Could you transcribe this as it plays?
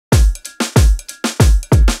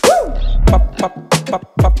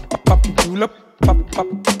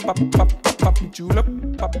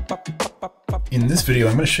In this video,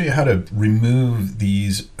 I'm going to show you how to remove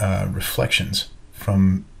these reflections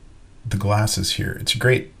from the glasses here. It's a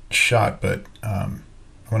great shot, but I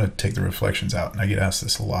want to take the reflections out, and I get asked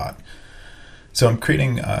this a lot. So I'm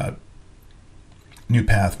creating a new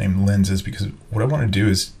path named lenses because what I want to do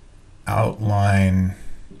is outline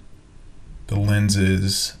the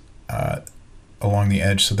lenses along the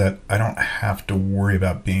edge so that I don't have to worry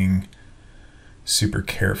about being super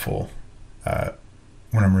careful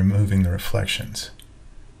when I'm removing the reflections.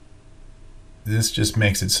 This just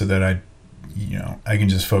makes it so that I can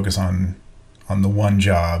just focus on the one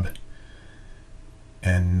job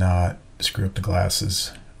and not screw up the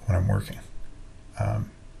glasses when I'm working.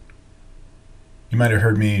 You might have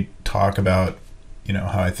heard me talk about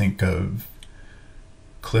how I think of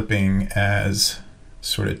clipping as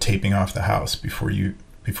sort of taping off the house before you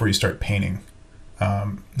start painting.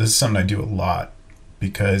 This is something I do a lot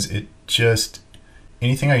because it just,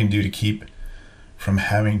 anything I can do to keep from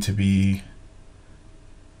having to be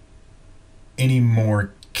any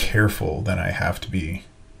more careful than I have to be,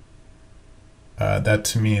 that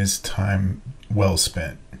to me is time well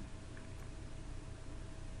spent.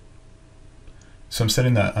 So I'm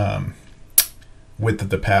setting the width of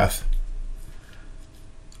the path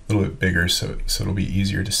a little bit bigger so it'll be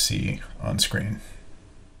easier to see on screen.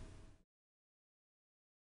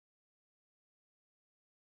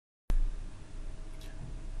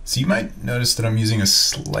 So you might notice that I'm using a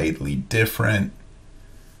slightly different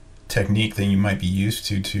technique than you might be used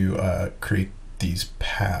to create these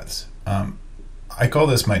paths. I call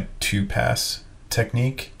this my two-pass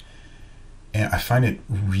technique, and I find it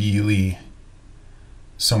really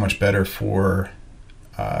so much better for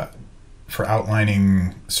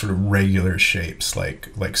outlining sort of regular shapes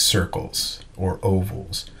like circles or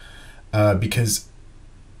ovals, because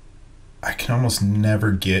I can almost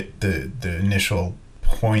never get the initial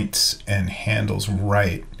points and handles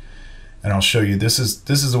right. And I'll show you, this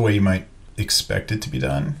is the way you might expect it to be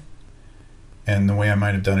done, and the way I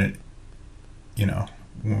might have done it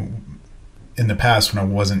in the past when I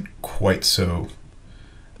wasn't quite so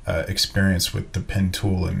experienced with the pen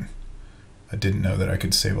tool, and I didn't know that I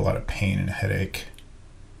could save a lot of pain and headache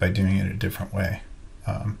by doing it a different way.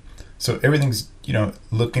 So everything's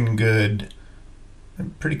looking good,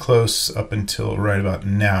 pretty close up until right about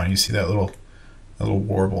now. You see that little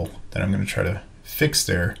warble that I'm going to try to fix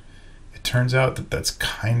there. It turns out that that's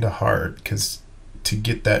kind of hard, because to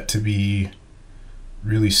get that to be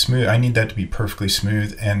really smooth, I need that to be perfectly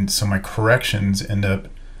smooth, and so my corrections end up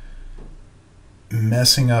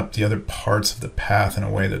messing up the other parts of the path in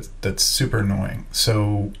a way that's super annoying.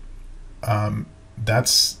 So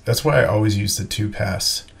that's why I always use the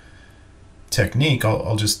two-pass technique.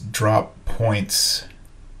 I'll just drop points,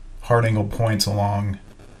 hard angle points along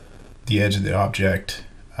the edge of the object,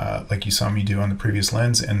 like you saw me do on the previous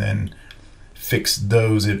lens, and then fix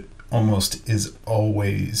those. It almost is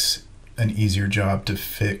always an easier job to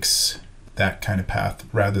fix that kind of path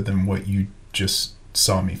rather than what you just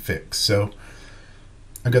saw me fix. So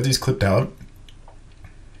I got these clipped out.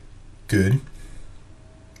 Good.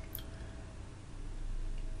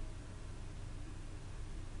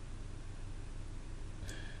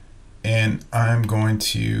 And I'm going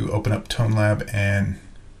to open up ToneLab and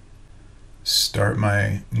start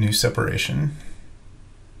my new separation.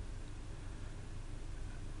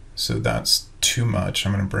 So that's too much.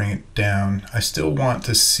 I'm going to bring it down. I still want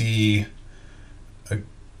to see a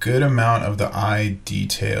good amount of the eye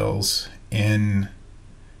details in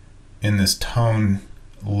this tone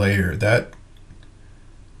layer. That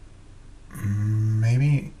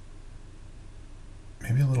maybe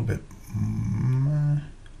a little bit.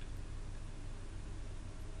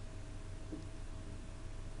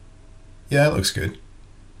 Yeah, it looks good.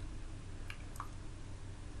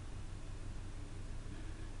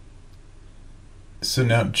 So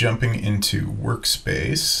now jumping into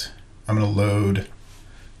workspace, I'm going to load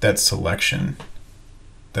that selection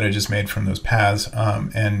that I just made from those paths,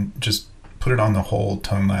 and just put it on the whole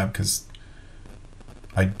ToneLab because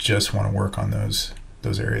I just want to work on those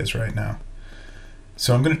areas right now.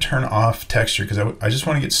 So I'm going to turn off texture because I just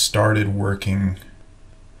want to get started working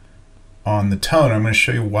on the tone. I'm going to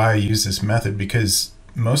show you why I use this method, because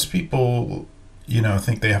most people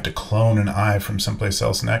think they have to clone an eye from someplace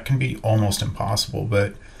else, and that can be almost impossible.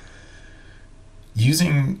 But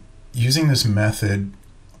using this method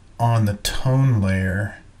on the tone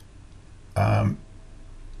layer, and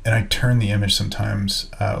I turn the image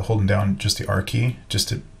sometimes holding down just the R key just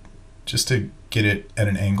to get it at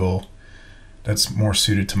an angle that's more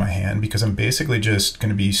suited to my hand, because I'm basically just going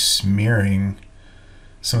to be smearing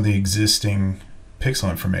some of the existing pixel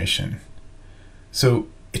information. So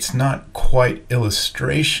it's not quite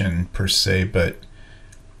illustration per se, but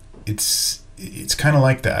it's kind of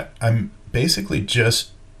like that. I'm basically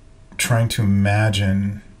just trying to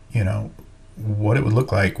imagine, you know, what it would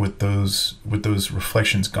look like with those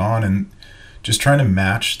reflections gone, and just trying to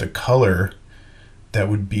match the color that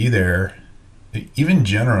would be there. Even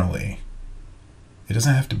generally, it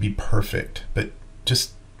doesn't have to be perfect, but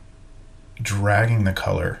just dragging the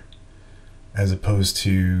color as opposed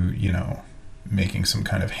to, you know, making some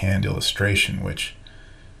kind of hand illustration, which,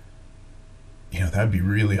 you know, that'd be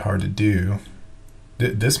really hard to do.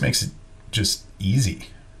 This makes it just easy.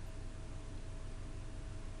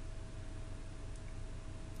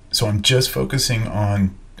 So I'm just focusing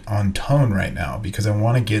on tone right now because I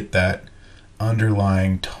want to get that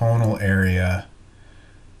underlying tonal area,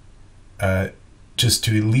 just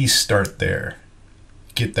to at least start there,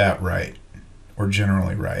 get that right, or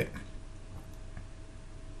generally right.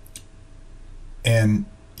 And,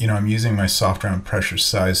 you know, I'm using my soft round pressure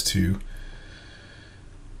size to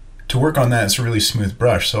work on that. It's a really smooth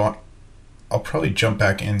brush, so I'll probably jump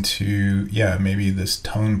back into, yeah, maybe this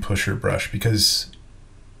tone pusher brush, because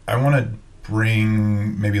I want to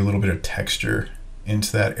bring maybe a little bit of texture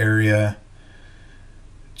into that area,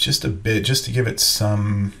 just a bit, just to give it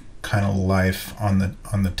some kind of life on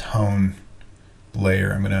the tone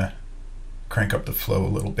layer. I'm gonna crank up the flow a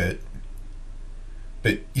little bit,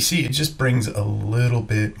 but you see, it just brings a little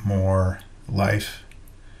bit more life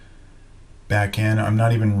back in. I'm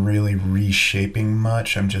not even really reshaping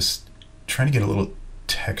much. I'm just trying to get a little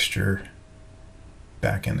texture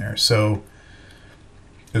back in there. So,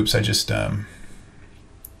 oops, I just, you know,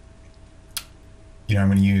 I'm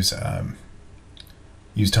going to use ToneLab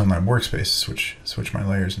Workspace to switch my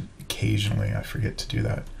layers. Occasionally I forget to do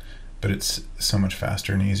that, but it's so much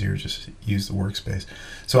faster and easier just to use the workspace.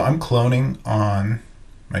 So I'm cloning on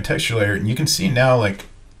my texture layer, and you can see now, like,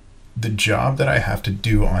 the job that I have to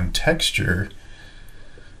do on texture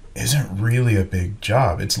isn't really a big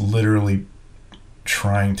job. It's literally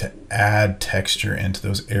trying to add texture into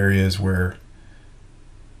those areas where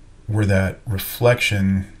that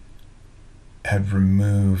reflection had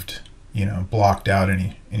removed, you know, blocked out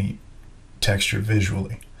any texture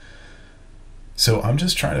visually. So I'm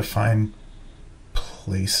just trying to find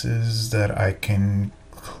places that I can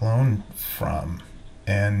clone from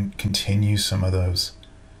and continue some of those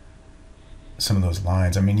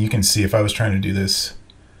lines. I mean, you can see if I was trying to do this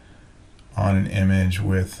on an image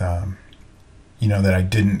with, you know, that I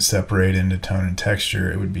didn't separate into tone and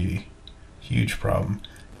texture, it would be a huge problem.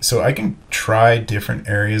 So I can try different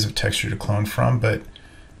areas of texture to clone from, but,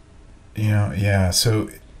 you know, yeah, so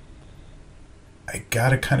I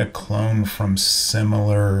gotta kind of clone from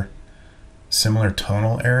similar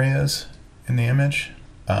tonal areas in the image.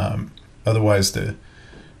 Otherwise, the,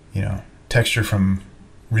 you know, texture from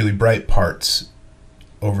really bright parts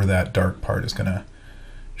over that dark part is gonna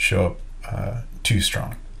show up too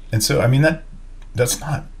strong. And so, I mean, that's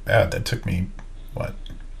not bad. That took me, what,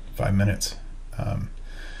 5 minutes.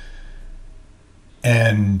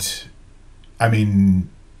 And I mean,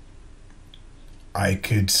 I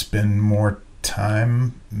could spend more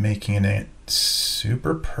time making it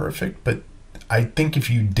super perfect, but I think if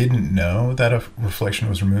you didn't know that a reflection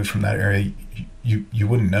was removed from that area, you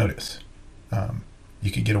wouldn't notice.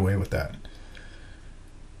 You could get away with that.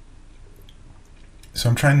 So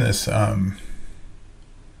I'm trying this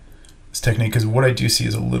this technique, because what I do see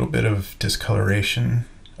is a little bit of discoloration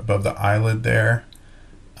above the eyelid there.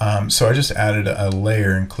 So I just added a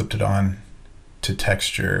layer and clipped it on to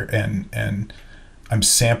texture, and I'm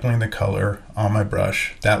sampling the color on my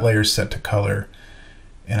brush. That layer is set to color,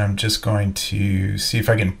 and I'm just going to see if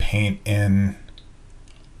I can paint in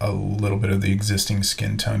a little bit of the existing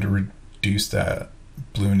skin tone to reduce that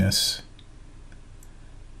blueness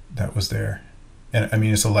that was there. And I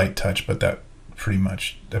mean, it's a light touch, but that pretty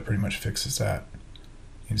much fixes that.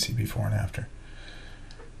 You can see before and after.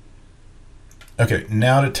 Okay,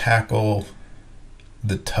 now to tackle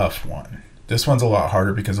the tough one. This one's a lot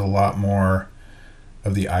harder because a lot more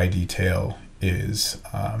of the eye detail is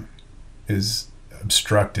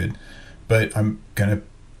obstructed, but I'm gonna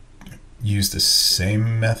use the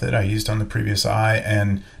same method I used on the previous eye.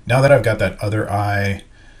 And now that I've got that other eye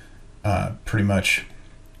pretty much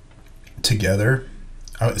together,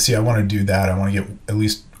 see, I want to do that. I want to get at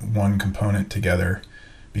least one component together,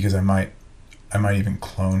 because I might even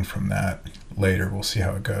clone from that later. We'll see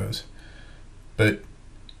how it goes. But,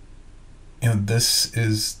 you know, this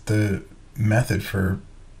is the method for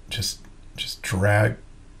just drag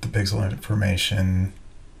the pixel information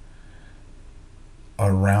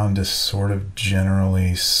around to sort of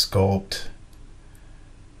generally sculpt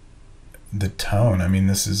the tone. I mean,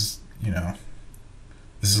 this is, you know,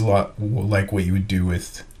 this is a lot like what you would do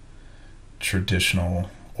with traditional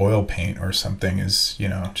oil paint or something, is, you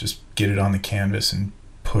know, just get it on the canvas and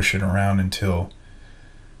push it around until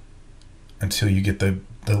you get the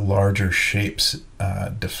larger shapes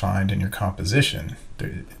defined in your composition.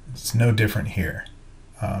 It's no different here,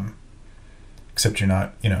 except you're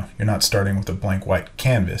not starting with a blank white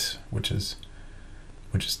canvas, which is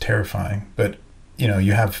terrifying. But you know,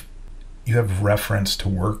 you have reference to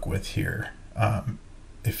work with here.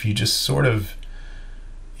 If you just sort of,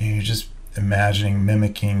 you're just imagining,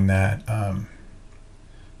 mimicking that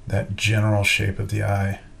that general shape of the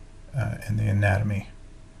eye and the anatomy,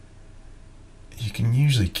 you can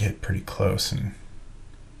usually get pretty close, and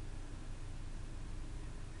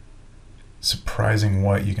surprising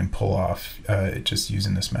what you can pull off just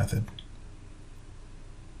using this method.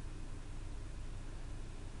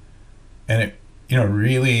 And it, you know,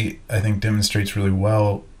 really, I think demonstrates really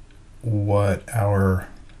well what our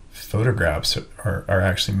photographs are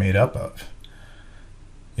actually made up of.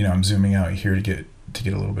 You know, I'm zooming out here to get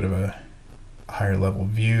a little bit of a higher level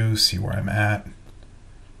view, see where I'm at.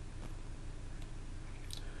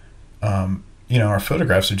 You know, our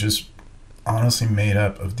photographs are just honestly made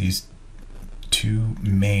up of these two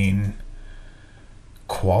main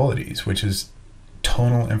qualities, which is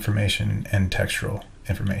tonal information and textural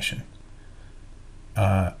information.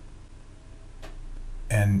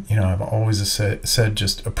 And you know, I've always said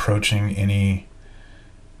just approaching any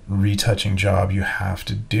retouching job you have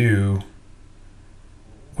to do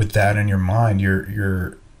with that in your mind,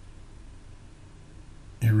 you're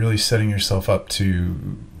really setting yourself up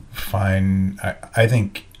to find, I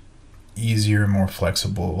think, easier, more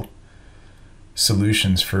flexible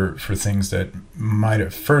solutions for things that might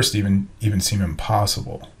at first even seem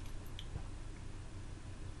impossible.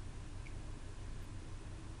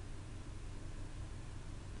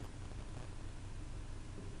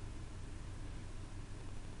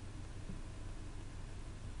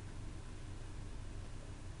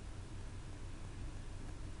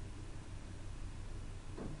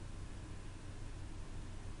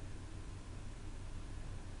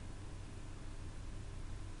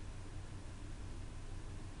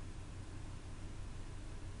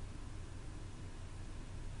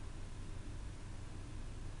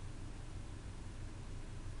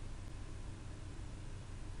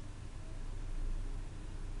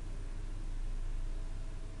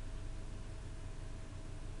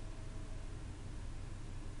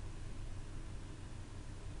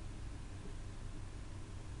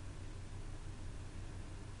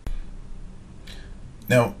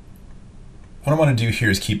 Now, what I want to do here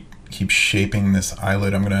is keep shaping this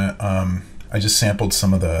eyelid. I'm gonna I just sampled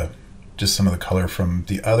some of the color from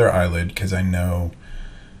the other eyelid, because I know,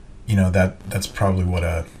 you know, that's probably what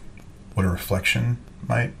a reflection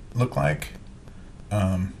might look like.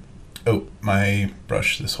 Oh, my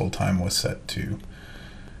brush this whole time was set to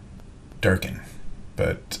darken,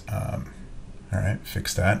 but all right,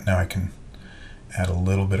 fix that. Now I can add a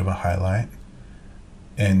little bit of a highlight,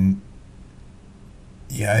 and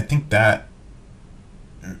yeah, I think that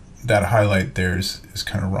highlight there is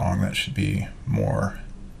kind of wrong. That should be more,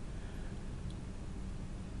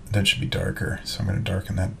 that should be darker. So I'm going to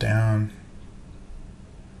darken that down.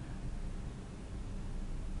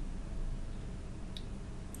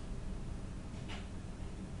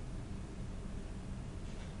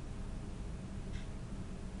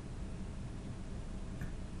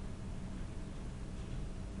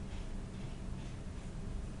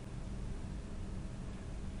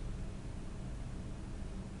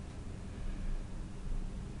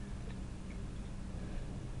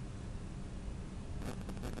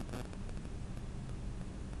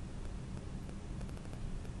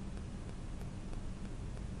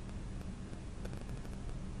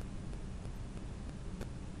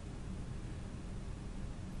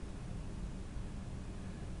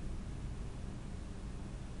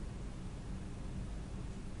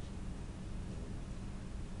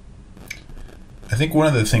 I think one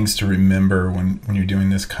of the things to remember when you're doing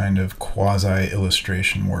this kind of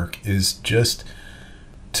quasi-illustration work is just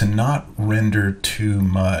to not render too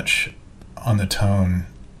much on the tone.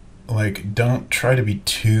 Like, don't try to be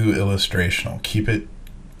too illustrational. Keep it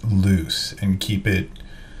loose and keep it,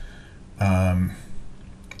 you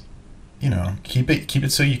know, keep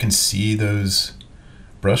it so you can see those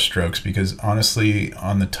brush strokes, because honestly,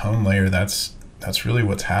 on the tone layer, that's really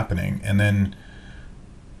what's happening. And then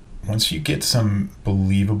once you get some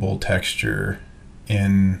believable texture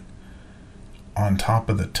in on top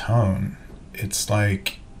of the tone, it's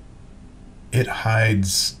like it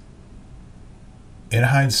hides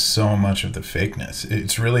so much of the fakeness.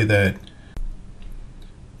 It's really that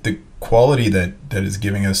the quality that is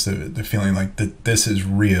giving us the feeling like that this is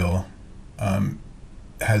real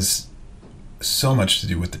has so much to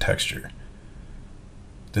do with the texture.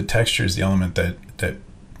 The texture is the element that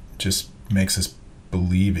just makes us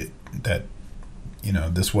believe it, that, you know,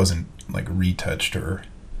 this wasn't like retouched or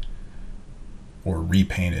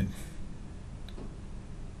repainted.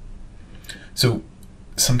 So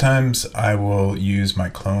sometimes I will use my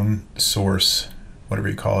clone source, whatever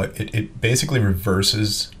you call it. It basically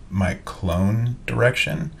reverses my clone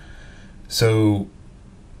direction. So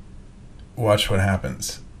watch what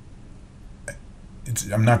happens.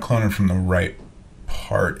 I'm not cloning from the right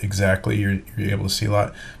part exactly. You're able to see a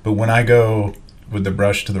lot. But when I go with the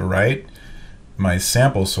brush to the right, my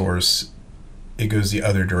sample source, it goes the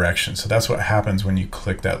other direction. So that's what happens when you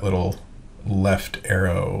click that little left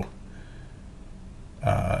arrow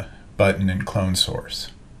button in clone source.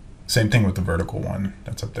 Same thing with the vertical one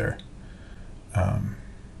that's up there.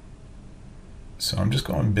 So I'm just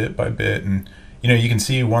going bit by bit, and you know, you can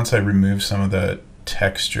see once I remove some of the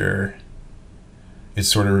texture, it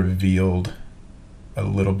sort of revealed a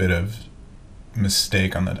little bit of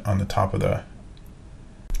mistake on the top of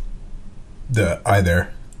the eye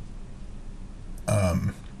there.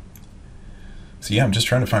 So yeah, I'm just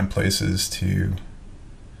trying to find places to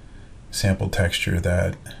sample texture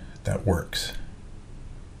that works.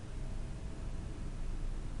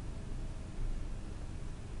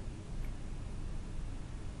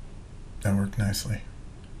 That worked nicely.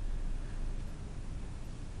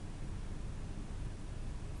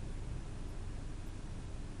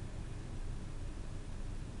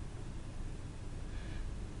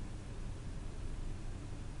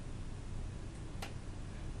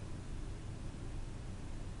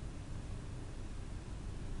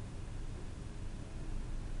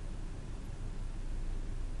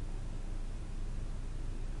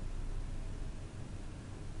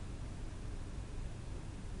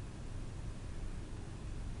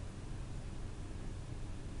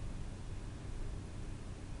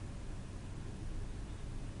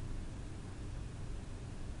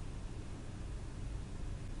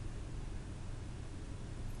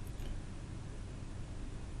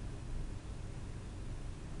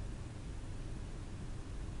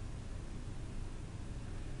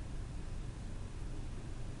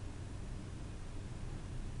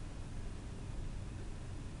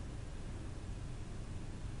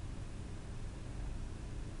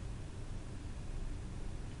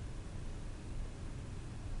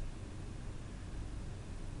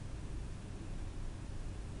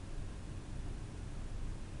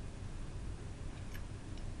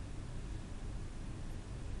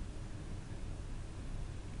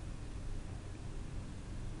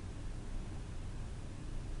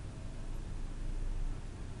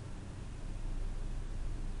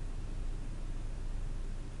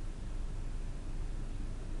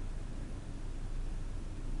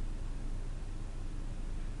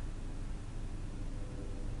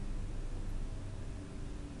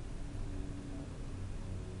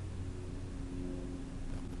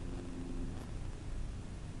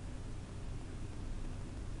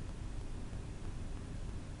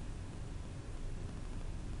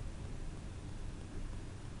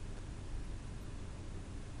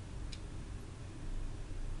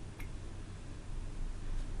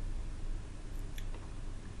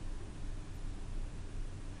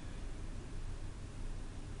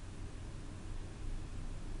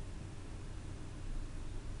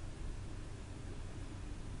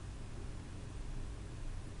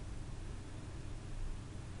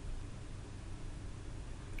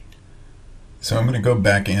 So I'm going to go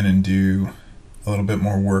back in and do a little bit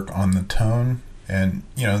more work on the tone. And,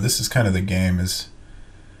 you know, this is kind of the game, is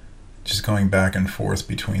just going back and forth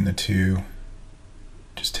between the two,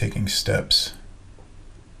 just taking steps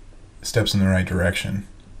in the right direction.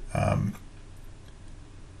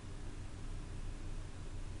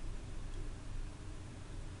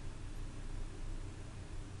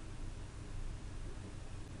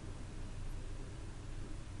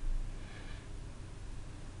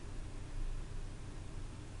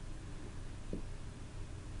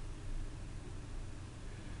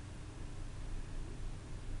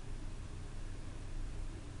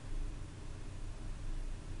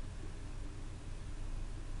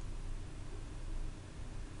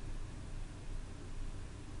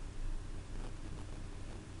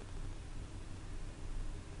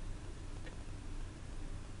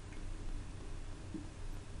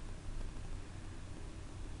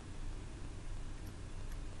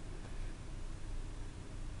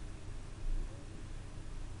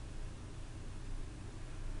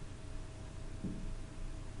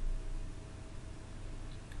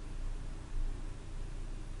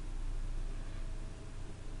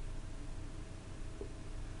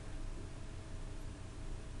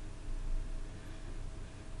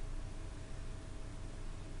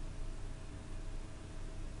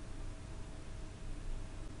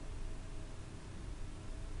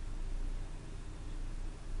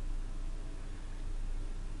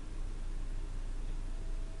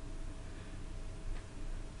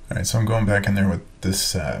 All right, so I'm going back in there with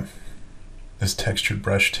this this textured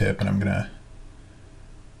brush tip, and I'm gonna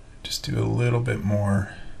just do a little bit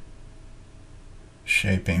more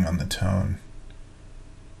shaping on the tone.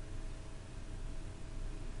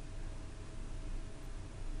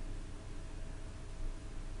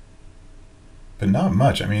 But not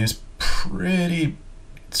much. I mean, it's pretty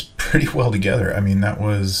well together. I mean, that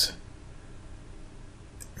was,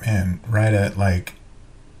 man, right at like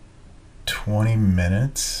 20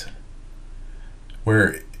 minutes,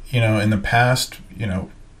 where, you know, in the past, you know,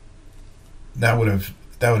 that would have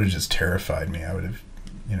just terrified me. I would have,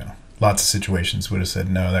 you know, lots of situations would have said,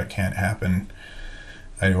 no, that can't happen.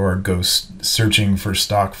 Or go searching for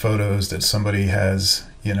stock photos that somebody has,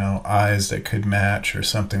 you know, eyes that could match or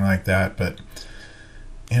something like that. But,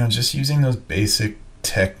 you know, just using those basic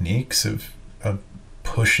techniques of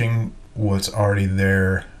pushing what's already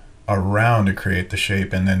there around to create the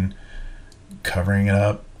shape, and then covering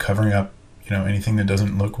up, you know, anything that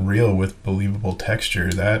doesn't look real with believable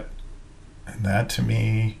texture. That to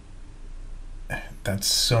me, that's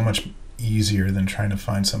so much easier than trying to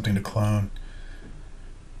find something to clone.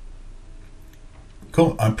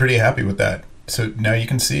 Cool, I'm pretty happy with that. So now you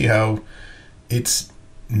can see how it's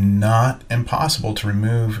not impossible to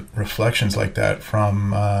remove reflections like that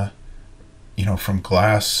from you know, from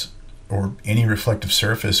glass or any reflective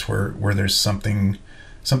surface where there's something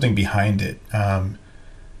behind it,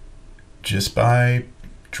 just by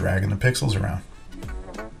dragging the pixels around.